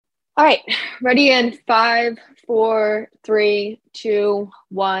All right, ready in 5, 4, 3, 2,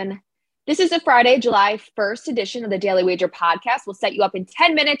 1. This is the Friday, July 1st edition of the Daily Wager podcast. We'll set you up in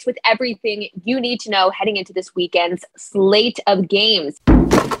 10 minutes with everything you need to know heading into this weekend's slate of games.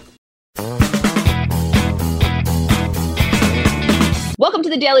 Welcome to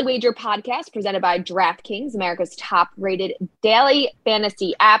the Daily Wager podcast presented by DraftKings, America's top-rated daily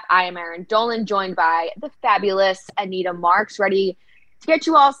fantasy app. I am Erin Dolan, joined by the fabulous Anita Marks, ready to get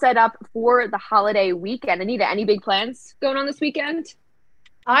you all set up for the holiday weekend. Anita, any big plans going on this weekend?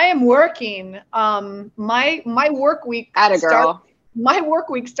 I am working. My work week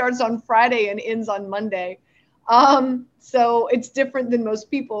starts on Friday and ends on Monday. So it's different than most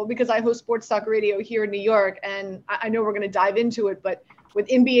people because I host Sports Talk Radio here in New York, and I know we're going to dive into it, but with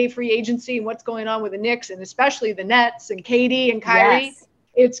NBA free agency and what's going on with the Knicks and especially the Nets and KD and Kyrie,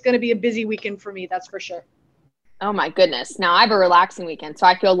 It's going to be a busy weekend for me, that's for sure. Oh my goodness. Now I have a relaxing weekend, so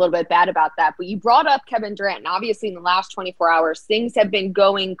I feel a little bit bad about that. But you brought up Kevin Durant, and obviously in the last 24 hours, things have been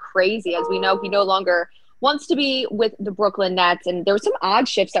going crazy. As we know, he no longer wants to be with the Brooklyn Nets, and there were some odd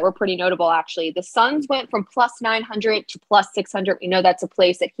shifts that were pretty notable, actually. The Suns went from plus 900 to plus 600. We know that's a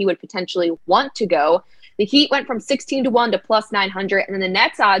place that he would potentially want to go. The Heat went from 16-1 to plus 900, and then the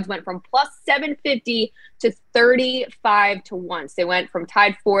Nets odds went from plus 750 to 35-1. So they went from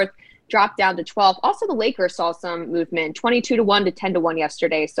tied fourth, dropped down to 12. Also, the Lakers saw some movement, 22-1 to 10-1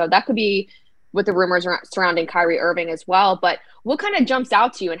 yesterday. So that could be with the rumors surrounding Kyrie Irving as well. But what kind of jumps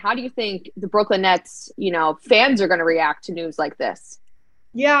out to you, and how do you think the Brooklyn Nets, fans are going to react to news like this?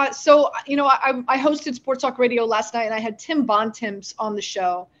 Yeah, so, I hosted Sports Talk Radio last night, and I had Tim Bontemps on the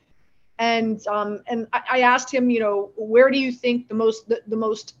show. And I asked him, where do you think the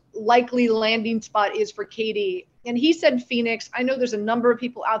most likely landing spot is for KD? And he said Phoenix. I know there's a number of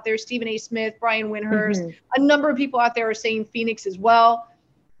people out there, Stephen A. Smith, Brian Windhurst, a number of people out there are saying Phoenix as well.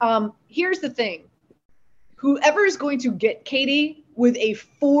 Here's the thing. Whoever is going to get KD with a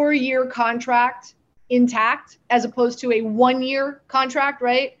 4-year contract intact, as opposed to a 1-year contract,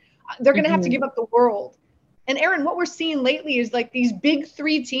 right? They're going to have to give up the world. And Erin, what we're seeing lately is like these big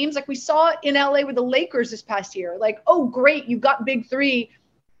three teams, like we saw in LA with the Lakers this past year, like, oh, great, you've got big three.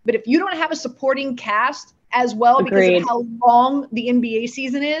 But if you don't have a supporting cast as well, because of how long the NBA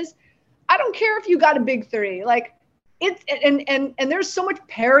season is, I don't care if you got a big three. Like it's and there's so much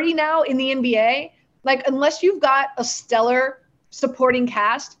parity now in the NBA. Like unless you've got a stellar supporting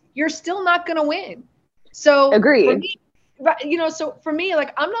cast, you're still not going to win. So agreed. For me,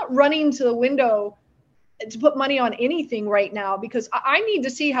 like I'm not running to the window to put money on anything right now because I need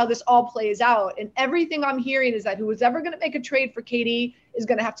to see how this all plays out. And everything I'm hearing is that who's ever going to make a trade for KD is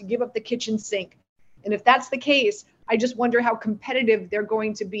going to have to give up the kitchen sink. And if that's the case, I just wonder how competitive they're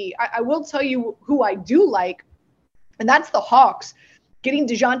going to be. I will tell you who I do like, and that's the Hawks. Getting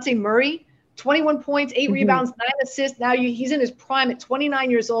DeJounte Murray, 21 points, 8 rebounds, 9 assists. Now he's in his prime at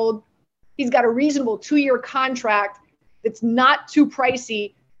 29 years old. He's got a reasonable 2-year contract that's not too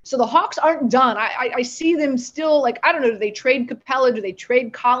pricey. So the Hawks aren't done. I see them still, like, I don't know, do they trade Capella? Do they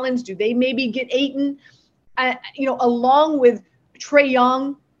trade Collins? Do they maybe get Ayton? Along with Trae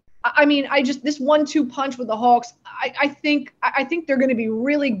Young. I mean, this 1-2 punch with the Hawks, I think they're going to be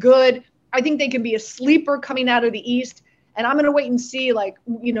really good. I think they can be a sleeper coming out of the East. And I'm going to wait and see,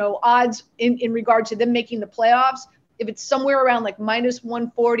 odds in regard to them making the playoffs. If it's somewhere around like minus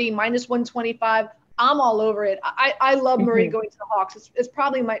 140, minus 125, I'm all over it. I love Murray going to the Hawks. It's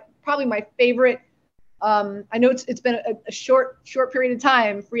probably my favorite. I know it's been a short period of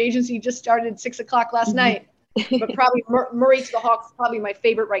time. Free agency just started at 6:00 last night, but probably Murray to the Hawks is probably my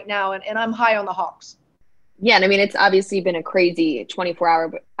favorite right now, and I'm high on the Hawks. Yeah, and I mean, it's obviously been a crazy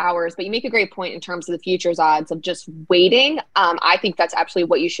 24 hours, but you make a great point in terms of the futures odds of just waiting. I think that's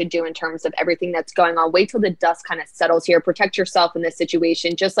absolutely what you should do in terms of everything that's going on. Wait till the dust kind of settles here. Protect yourself in this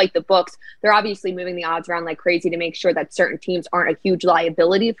situation. Just like the books, they're obviously moving the odds around like crazy to make sure that certain teams aren't a huge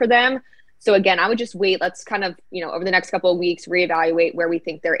liability for them. So again, I would just wait. Let's kind of, over the next couple of weeks, reevaluate where we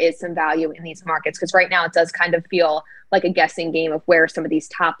think there is some value in these markets. Because right now it does kind of feel like a guessing game of where some of these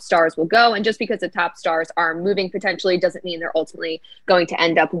top stars will go. And just because the top stars are moving potentially doesn't mean they're ultimately going to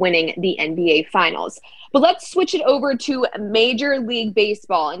end up winning the NBA Finals. But let's switch it over to Major League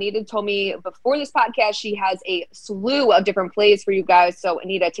Baseball. Anita told me before this podcast she has a slew of different plays for you guys. So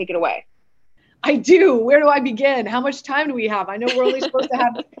Anita, take it away. I do. Where do I begin? How much time do we have? I know we're only supposed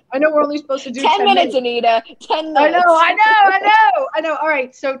to do 10 minutes, Anita. 10 minutes. I know. All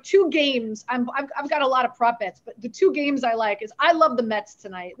right. So 2 games. I've got a lot of prop bets, but the 2 games I like is I love the Mets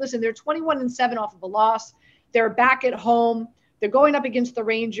tonight. Listen, they're 21-7 off of a loss. They're back at home. They're going up against the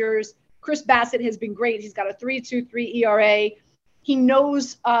Rangers. Chris Bassett has been great. He's got a 3.23 ERA. He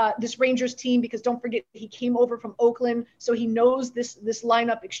knows this Rangers team because don't forget he came over from Oakland, so he knows this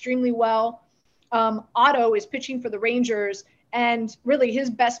lineup extremely well. Otto is pitching for the Rangers, and really his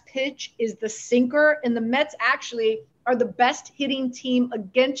best pitch is the sinker, and the Mets actually are the best hitting team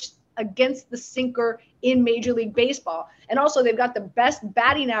against the sinker in Major League Baseball. And also they've got the best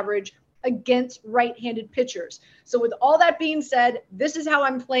batting average against right-handed pitchers. So with all that being said, this is how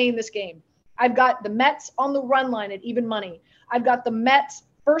I'm playing this game. I've got the Mets on the run line at even money. I've got the Mets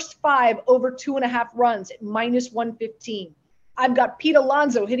first 5 over 2.5 runs at -115. I've got Pete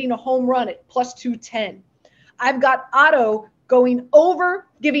Alonso hitting a home run at +210. I've got Otto going over,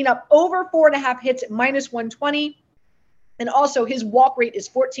 giving up over 4.5 hits at -120. And also his walk rate is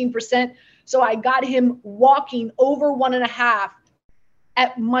 14%. So I got him walking over 1.5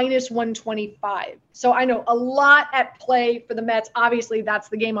 at -125. So I know a lot at play for the Mets. Obviously, that's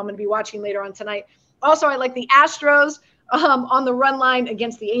the game I'm going to be watching later on tonight. Also, I like the Astros on the run line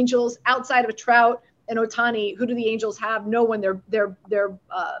against the Angels. Outside of Trout and Ohtani, who do the Angels have? No one. Their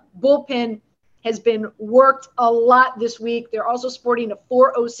bullpen has been worked a lot this week. They're also sporting a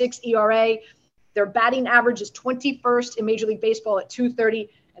 4.06 ERA. Their batting average is 21st in Major League Baseball at 230.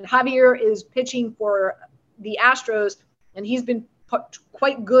 And Javier is pitching for the Astros, and he's been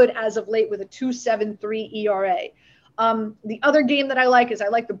quite good as of late with a 2.73 ERA. The other game that I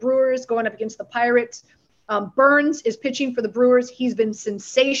like the Brewers going up against the Pirates. Burns is pitching for the Brewers. He's been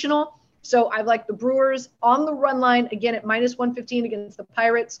sensational. So I like the Brewers on the run line, again, at -115 against the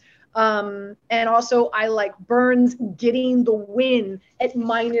Pirates. And also I like Burns getting the win at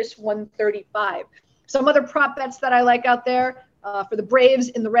 -135. Some other prop bets that I like out there for the Braves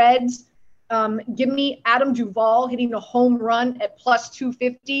and the Reds. Give me Adam Duvall hitting a home run at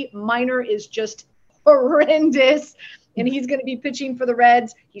 +250. Minor is just horrendous, and he's going to be pitching for the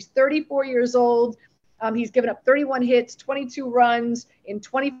Reds. He's 34 years old. He's given up 31 hits, 22 runs in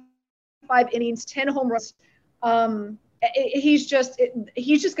 25 innings, 10 home runs. He's just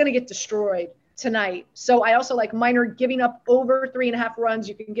going to get destroyed tonight. So I also like Minor giving up over 3.5 runs.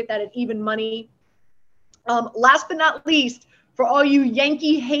 You can get that at even money. Last but not least, for all you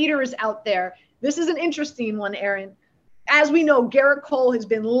Yankee haters out there, this is an interesting one, Erin. As we know, Garrett Cole has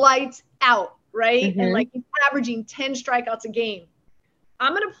been lights out, right? Mm-hmm. And he's averaging 10 strikeouts a game.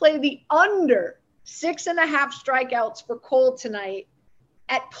 I'm going to play the under 6.5 strikeouts for Cole tonight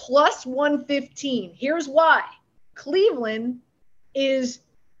at +115. Here's why. Cleveland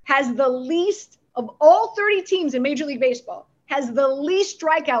has the least of all 30 teams in Major League Baseball, has the least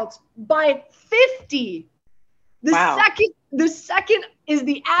strikeouts by 50. The second is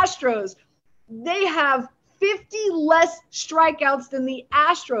the Astros. They have 50 less strikeouts than the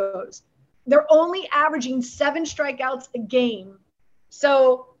Astros. They're only averaging 7 strikeouts a game.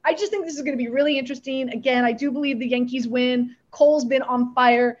 So I just think this is going to be really interesting. Again, I do believe the Yankees win. Cole's been on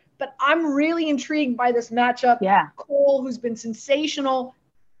fire, but I'm really intrigued by this matchup. Yeah. Cole, who's been sensational,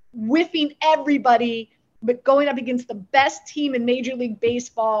 whiffing everybody, but going up against the best team in Major League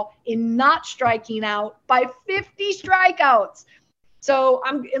Baseball in not striking out by 50 strikeouts. So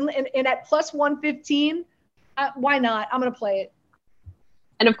I'm in at +115. Why not? I'm going to play it.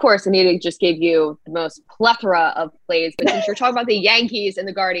 And of course, Anita just gave you the most plethora of plays. But since you're talking about the Yankees and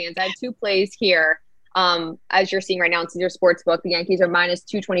the Guardians, I have 2 plays here. As you're seeing right now, it's in your sports book. The Yankees are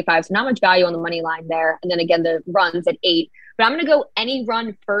 -225, so not much value on the money line there. And then again, the runs at 8. But I'm going to go any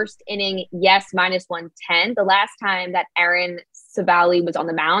run first inning, yes, -110. The last time that Aaron Savali was on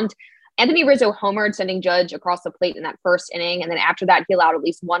the mound, Anthony Rizzo homered, sending Judge across the plate in that first inning. And then after that, he allowed at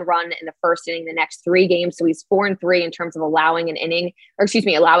least 1 run in the first inning the next 3 games. So he's 4-3 in terms of allowing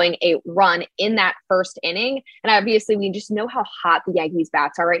a run in that first inning. And obviously, we just know how hot the Yankees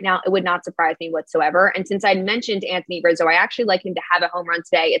bats are right now. It would not surprise me whatsoever. And since I mentioned Anthony Rizzo, I actually like him to have a home run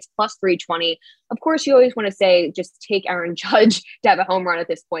today. It's +320. Of course, you always want to say just take Aaron Judge to have a home run at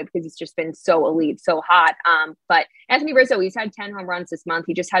this point because he's just been so elite, so hot. But Anthony Rizzo, he's had 10 home runs this month.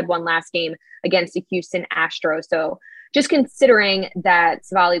 He just had 1 last game against the Houston Astros. So just considering that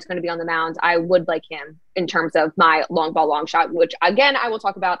Savali is going to be on the mound, I would like him in terms of my long ball, long shot, which again, I will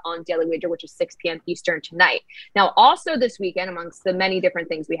talk about on Daily Wager, which is 6 p.m. Eastern tonight. Now, also this weekend, amongst the many different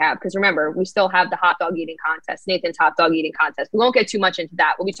things we have, because remember, we still have the hot dog eating contest, Nathan's hot dog eating contest. We won't get too much into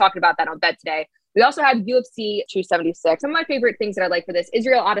that. We'll be talking about that on Bet Today. We also have UFC 276. Some of my favorite things that I like for this,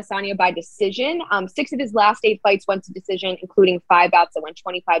 Israel Adesanya by decision. 6 of his last 8 fights went to decision, including 5 bouts that went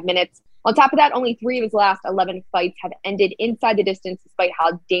 25 minutes. On top of that, only 3 of his last 11 fights have ended inside the distance, despite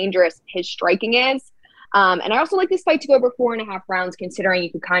how dangerous his striking is. And I also like this fight to go over 4.5 rounds, considering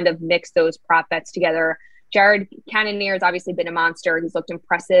you could kind of mix those prop bets together. Jared Cannonier has obviously been a monster. He's looked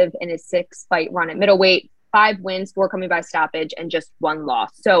impressive in his 6-fight run at middleweight. 5 wins, 4 coming by stoppage, and just 1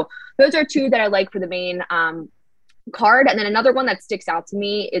 loss. So those are 2 that I like for the main card. And then another one that sticks out to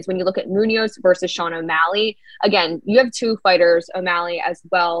me is when you look at Munoz versus Sean O'Malley. Again, you have 2 fighters, O'Malley as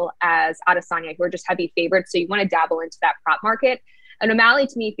well as Adesanya, who are just heavy favorites. So you want to dabble into that prop market. And O'Malley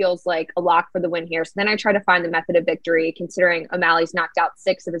to me feels like a lock for the win here. So then I try to find the method of victory, considering O'Malley's knocked out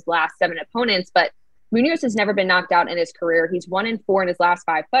 6 of his last 7 opponents, but Munoz has never been knocked out in his career. He's 1-4 in his last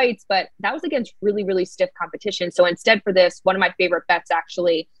 5 fights, but that was against really, really stiff competition. So instead for this, one of my favorite bets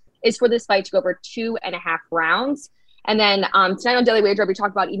actually is for this fight to go over 2.5 rounds. And then tonight on Daily Wager, we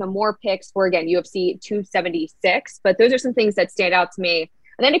talked about even more picks for, again, UFC 276. But those are some things that stand out to me.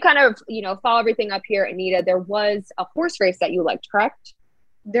 And then to kind of, follow everything up here, Anita, there was a horse race that you liked, correct?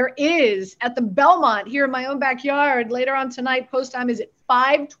 There is at the Belmont here in my own backyard. Later on tonight, post time is at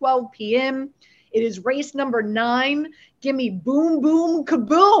 5:12 p.m. It is race number 9. Give me Boom Boom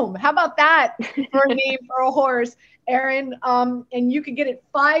Kaboom. How about that for a name for a horse, Aaron? And you could get it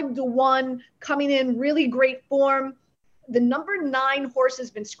 5-1, coming in really great form. The number 9 horse has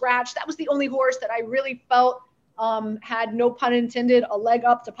been scratched. That was the only horse that I really felt had, no pun intended, a leg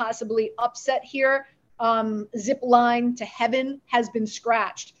up to possibly upset here. Zip Line to Heaven has been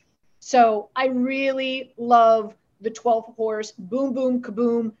scratched. So I really love the 12th horse, Boom Boom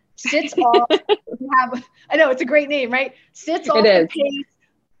Kaboom. Sits off. I know it's a great name, right? Sits off the pace,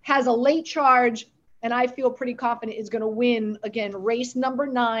 has a late charge, and I feel pretty confident is going to win again. Race number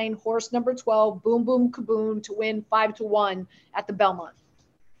 9, horse number 12, Boom Boom Kaboom, to win 5-1 at the Belmont.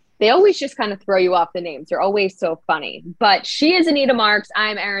 They always just kind of throw you off the names. They're always so funny. But she is Anita Marks.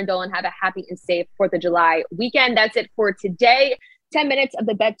 I'm Erin Dolan. Have a happy and safe 4th of July weekend. That's it for today. 10 minutes of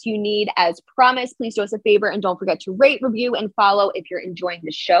the bets you need as promised. Please do us a favor and don't forget to rate, review, and follow if you're enjoying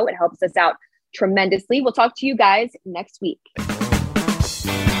the show. It helps us out tremendously. We'll talk to you guys next week.